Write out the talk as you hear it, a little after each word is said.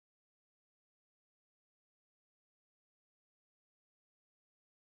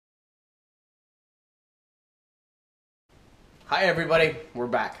Hi everybody, we're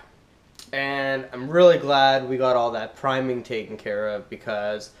back. And I'm really glad we got all that priming taken care of,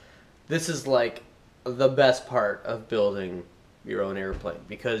 because this is like the best part of building your own airplane,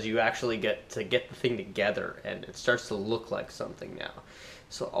 because you actually get to get the thing together and it starts to look like something now.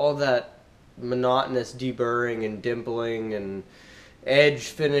 So all that monotonous deburring and dimpling and edge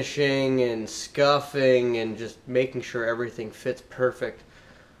finishing and scuffing and just making sure everything fits perfect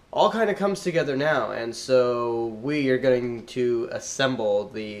all kind of comes together now. And so we are going to assemble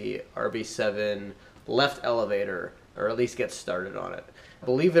the RV-7 left elevator, or at least get started on it.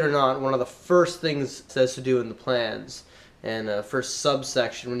 Believe it or not, one of the first things it says to do in the plans and first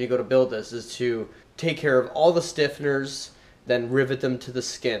subsection when you go to build this is to take care of all the stiffeners, then rivet them to the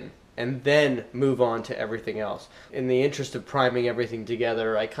skin, and then move on to everything else. In the interest of priming everything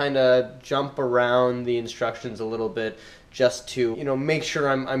together, I kind of jump around the instructions a little bit just to, make sure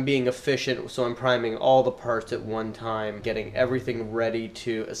I'm being efficient, so I'm priming all the parts at one time, getting everything ready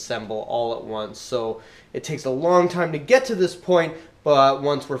to assemble all at once. So it takes a long time to get to this point, but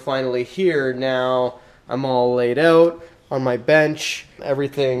once we're finally here, now I'm all laid out on my bench,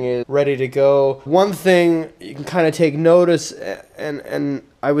 everything is ready to go. One thing you can kind of take notice, and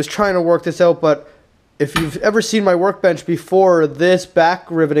I was trying to work this out, but if you've ever seen my workbench before, this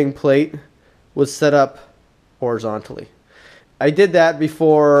back riveting plate was set up horizontally. I did that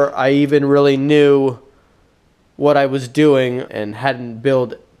before I even really knew what I was doing and hadn't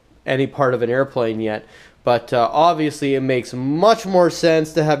built any part of an airplane yet. But obviously it makes much more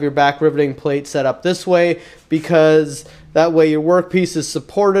sense to have your back riveting plate set up this way, because that way your workpiece is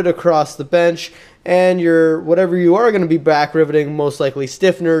supported across the bench, and your whatever you are going to be back riveting, most likely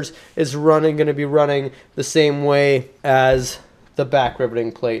stiffeners, is going to be running the same way as the back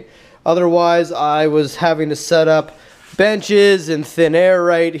riveting plate. Otherwise, I was having to set up benches in thin air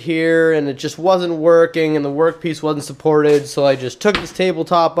right here, and it just wasn't working, and the workpiece wasn't supported. So I just took this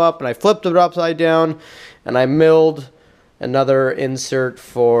tabletop up and I flipped it upside down, and I milled another insert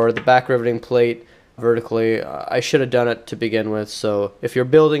for the back riveting plate vertically. I should have done it to begin with. So if you're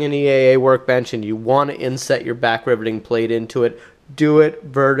building an EAA workbench and you want to inset your back riveting plate into it, do it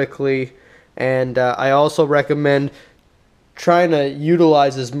vertically. And I also recommend trying to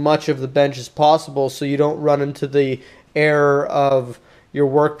utilize as much of the bench as possible so you don't run into the error of your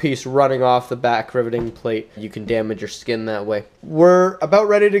workpiece running off the back riveting plate. You can damage your skin that way. We're about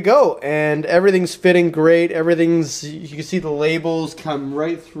ready to go, and everything's fitting great. You can see the labels come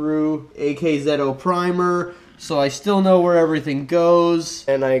right through AKZO primer, so I still know where everything goes.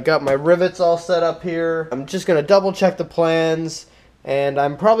 And I got my rivets all set up here. I'm just gonna double check the plans, and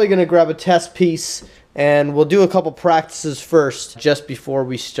I'm probably gonna grab a test piece, and we'll do a couple practices first just before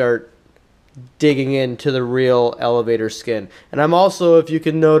we start digging into the real elevator skin. And I'm also, if you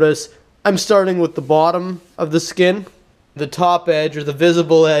can notice, I'm starting with the bottom of the skin. The top edge, or the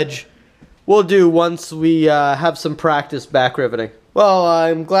visible edge, we'll do once we have some practice back riveting. Well,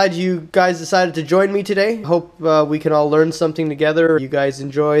 I'm glad you guys decided to join me today. Hope we can all learn something together. You guys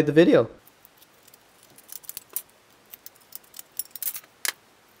enjoy the video.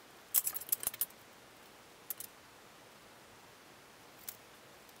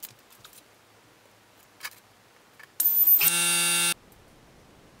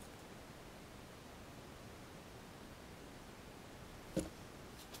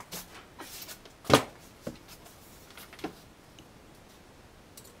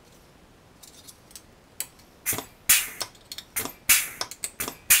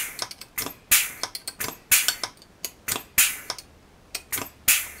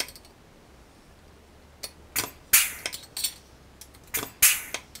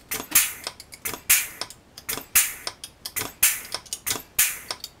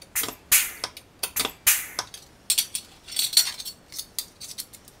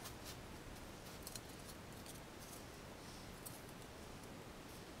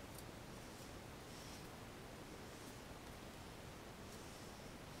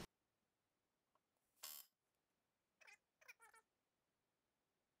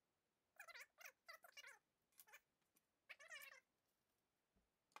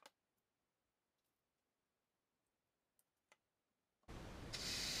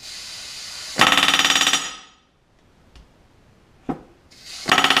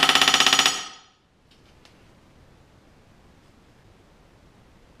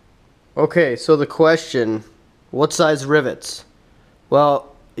 Okay, so the question, what size rivets?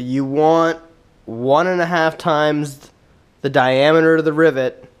 Well, you want 1.5 times the diameter of the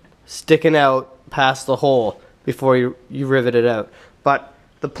rivet sticking out past the hole before you rivet it out. But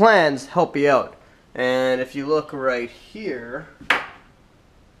the plans help you out. And if you look right here,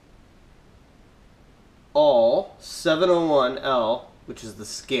 all 701L, which is the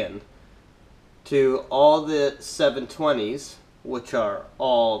skin, to all the 720s, which are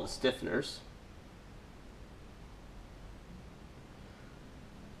all the stiffeners,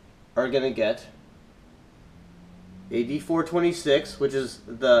 are going to get a D426, which is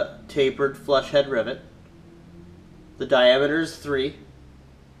the tapered flush head rivet. The diameter is 3,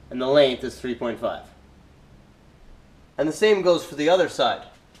 and the length is 3.5. And the same goes for the other side.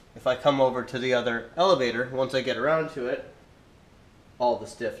 If I come over to the other elevator, once I get around to it, all the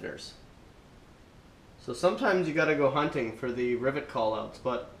stiffeners. So sometimes you gotta go hunting for the rivet callouts,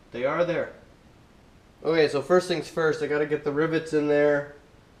 but they are there. Okay, so first things first, I gotta get the rivets in there,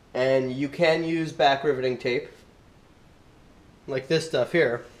 and you can use back riveting tape, like this stuff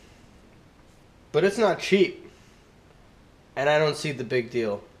here, but it's not cheap, and I don't see the big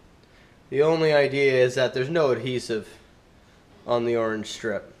deal. The only idea is that there's no adhesive on the orange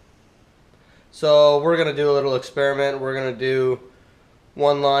strip. So we're going to do a little experiment. We're going to do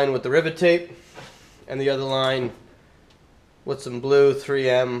one line with the rivet tape and the other line with some blue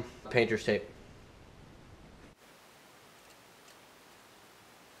 3M painter's tape.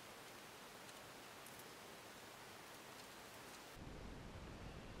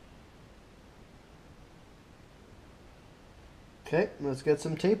 Okay, let's get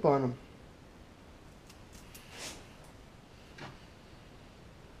some tape on them.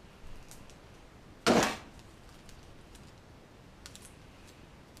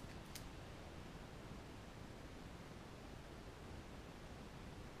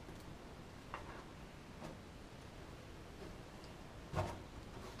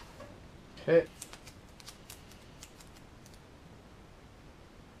 Okay.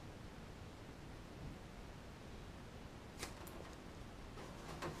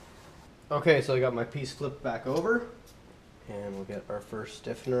 Okay, so I got my piece flipped back over, and we'll get our first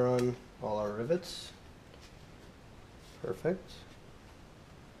stiffener on all our rivets. Perfect.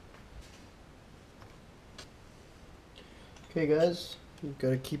 Okay guys, we've got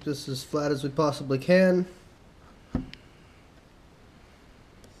to keep this as flat as we possibly can.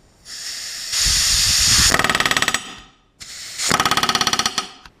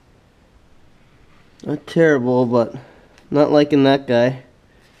 Not terrible, but not liking that guy.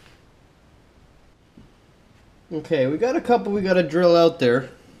 Okay, we got a couple we got to drill out there.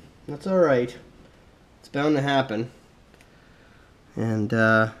 That's alright. It's bound to happen. And,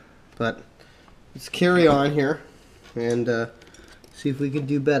 but let's carry on here and see if we can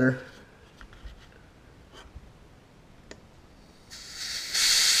do better.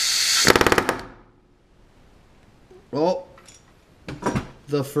 Oh,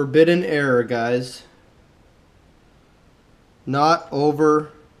 the forbidden error, guys. Not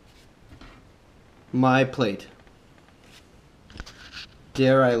over my plate.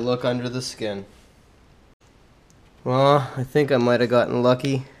 Dare I look under the skin? Well, I think I might have gotten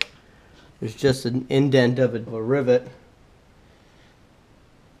lucky. There's just an indent of a rivet.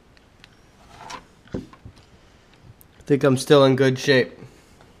 I think I'm still in good shape.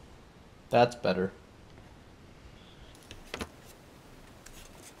 That's better.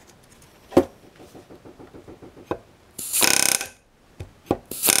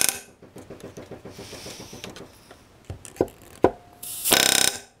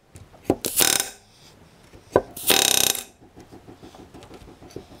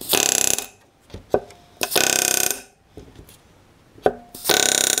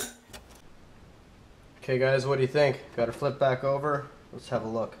 Okay guys, what do you think? Got to flip back over. Let's have a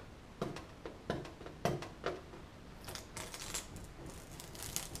look.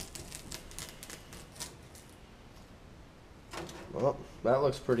 Well, that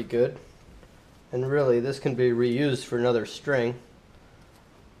looks pretty good. And really, this can be reused for another string.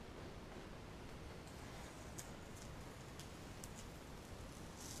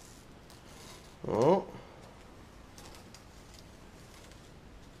 Oh.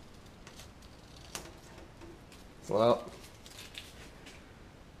 Well,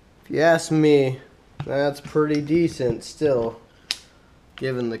 if you ask me, that's pretty decent still,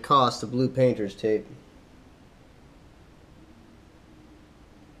 given the cost of blue painter's tape.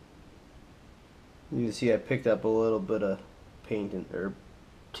 You can see I picked up a little bit of paint or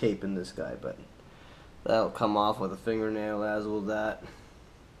tape in this guy, but that'll come off with a fingernail, as will that.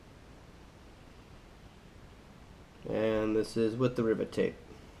 And this is with the rivet tape.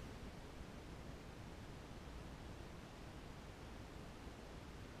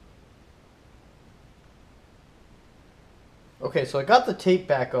 Okay, so I got the tape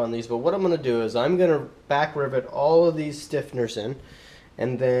back on these, but what I'm going to do is I'm going to back rivet all of these stiffeners in,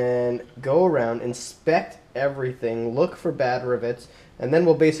 and then go around, inspect everything, look for bad rivets, and then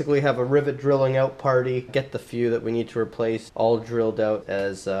we'll basically have a rivet drilling out party, get the few that we need to replace all drilled out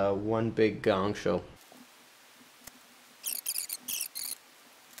as one big gong show.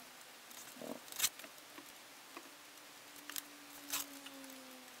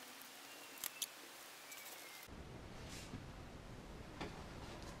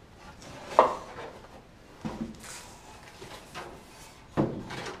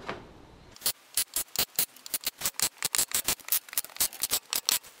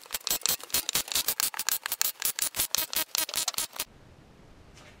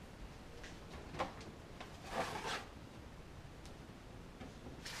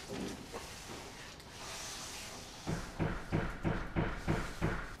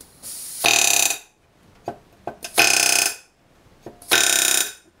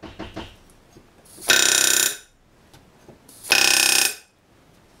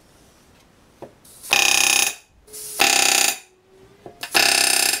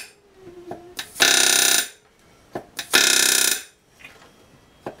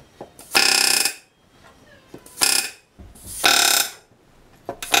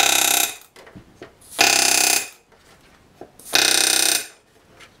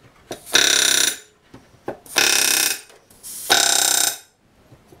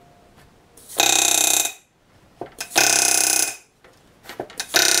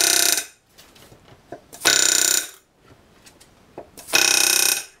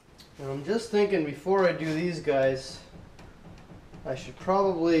 I'm just thinking before I do these guys, I should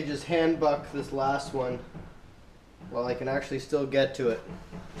probably just hand buck this last one while I can actually still get to it.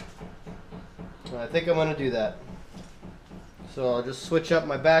 And I think I'm going to do that. So I'll just switch up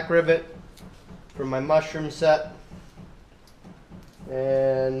my back rivet for my mushroom set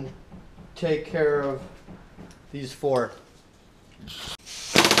and take care of these four.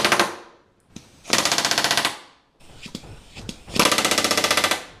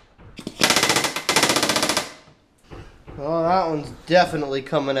 Oh, that one's definitely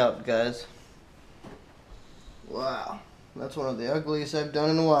coming out, guys. Wow, that's one of the ugliest I've done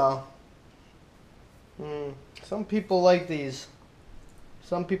in a while. Some people like these.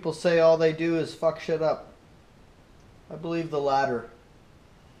 Some people say all they do is fuck shit up. I believe the latter.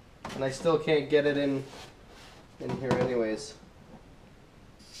 And I still can't get it in here anyways.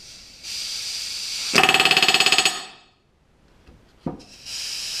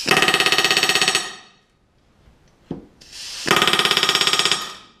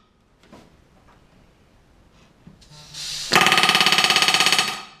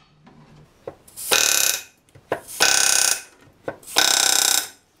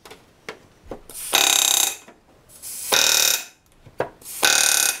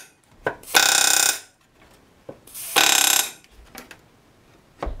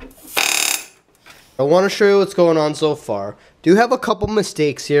 I want to show you what's going on so far. Do have a couple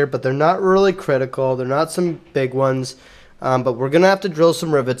mistakes here, but they're not really critical. They're not some big ones, but we're going to have to drill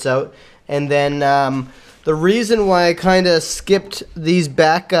some rivets out. And then the reason why I kind of skipped these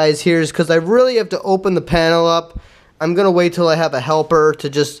back guys here is because I really have to open the panel up. I'm going to wait till I have a helper to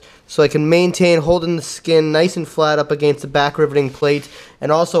just so I can maintain holding the skin nice and flat up against the back riveting plate,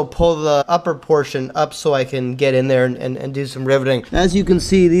 and also pull the upper portion up so I can get in there and do some riveting. As you can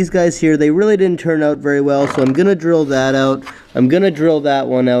see, these guys here, they really didn't turn out very well, so I'm going to drill that out. I'm going to drill that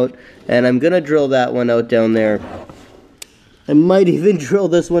one out, and I'm going to drill that one out down there. I might even drill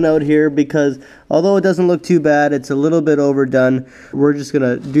this one out here because although it doesn't look too bad, it's a little bit overdone. We're just going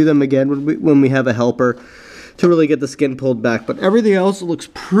to do them again when we have a helper to really get the skin pulled back. But everything else looks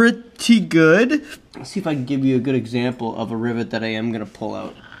pretty good. Let's see if I can give you a good example of a rivet that I am going to pull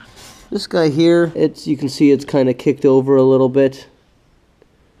out. This guy here, you can see it's kind of kicked over a little bit.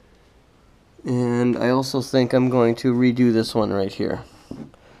 And I also think I'm going to redo this one right here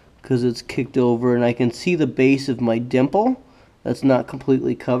because it's kicked over and I can see the base of my dimple that's not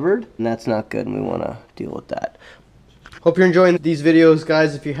completely covered, and that's not good, and we want to deal with that. Hope you're enjoying these videos,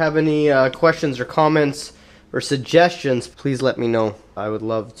 guys. If you have any questions or comments or suggestions, please let me know. I would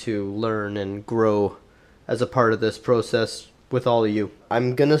love to learn and grow as a part of this process with all of you.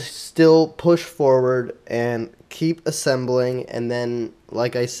 I'm gonna still push forward and keep assembling, and then,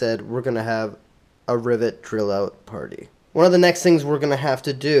 like I said, we're gonna have a rivet drill out party. One of the next things we're gonna have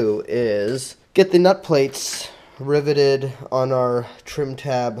to do is get the nut plates riveted on our trim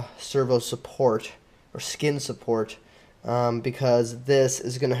tab servo support or skin support, because this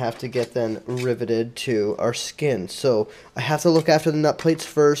is going to have to get then riveted to our skin. So I have to look after the nut plates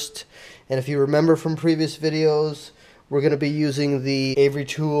first, and if you remember from previous videos, we're going to be using the Avery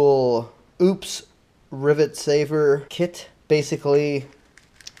Tool Oops Rivet Saver kit. Basically,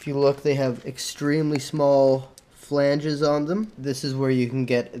 If you look, they have extremely small flanges on them. This is where you can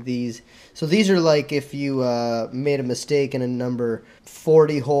get these. So these are like if you made a mistake in a number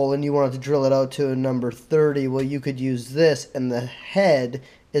 40 hole and you wanted to drill it out to a number 30, well, you could use this, and the head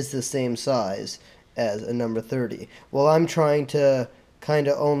is the same size as a number 30. Well, I'm trying to kind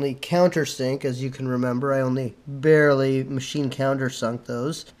of only countersink. As you can remember, I only barely machine countersunk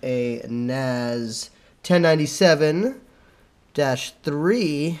those. A NAS 1097-3,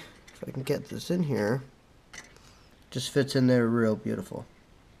 if I can get this in here, just fits in there real beautiful.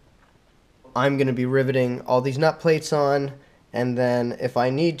 I'm going to be riveting all these nut plates on, and then if I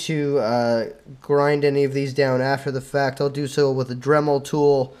need to grind any of these down after the fact, I'll do so with a Dremel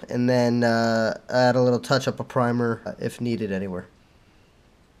tool, and then add a little touch up of primer if needed anywhere.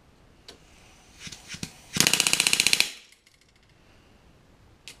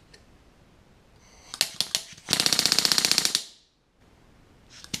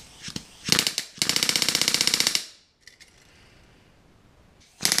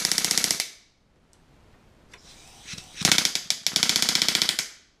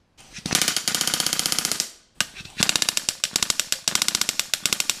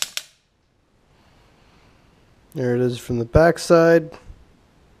 There it is from the back side.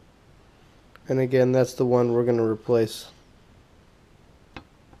 And again, that's the one we're going to replace.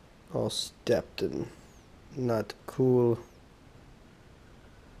 All stepped and not cool.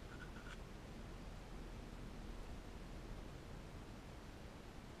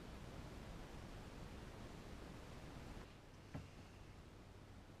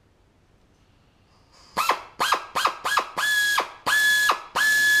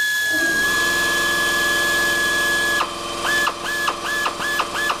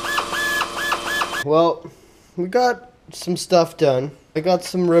 Well, we got some stuff done. I got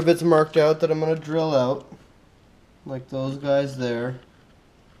some rivets marked out that I'm going to drill out, like those guys there.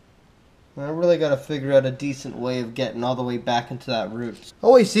 And I really got to figure out a decent way of getting all the way back into that root.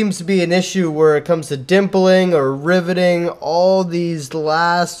 Always seems to be an issue where it comes to dimpling or riveting all these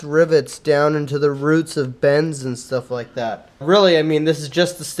last rivets down into the roots of bends and stuff like that. Really, I mean, this is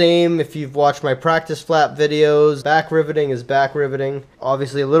just the same if you've watched my practice flap videos. Back riveting is back riveting.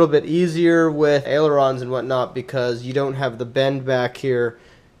 Obviously a little bit easier with ailerons and whatnot because you don't have the bend back here.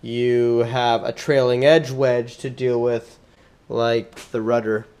 You have a trailing edge wedge to deal with, like the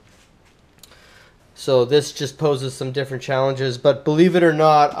rudder. So this just poses some different challenges, but believe it or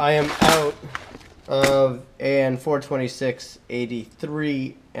not, I am out of AN 426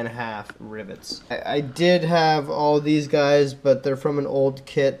 83.5 rivets. I did have all these guys, but they're from an old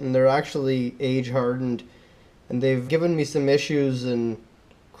kit and they're actually age hardened, and they've given me some issues and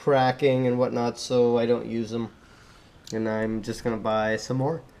cracking and whatnot, so I don't use them. And I'm just gonna buy some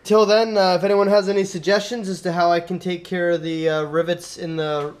more. Till then, if anyone has any suggestions as to how I can take care of the rivets in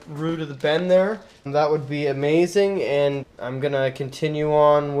the root of the bend there, that would be amazing. And I'm gonna continue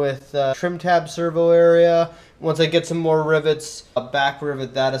on with trim tab servo area. Once I get some more rivets, I'll back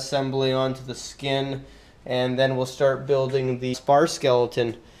rivet that assembly onto the skin, and then we'll start building the spar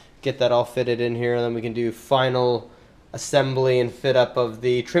skeleton, get that all fitted in here, and then we can do final assembly and fit up of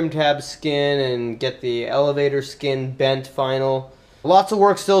the trim tab skin and get the elevator skin bent final. Lots of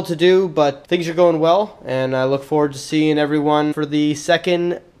work still to do, but things are going well, and I look forward to seeing everyone for the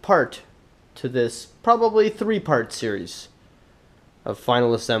second part to this probably 3-part series of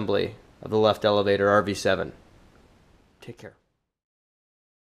final assembly of the left elevator RV-7. Take care.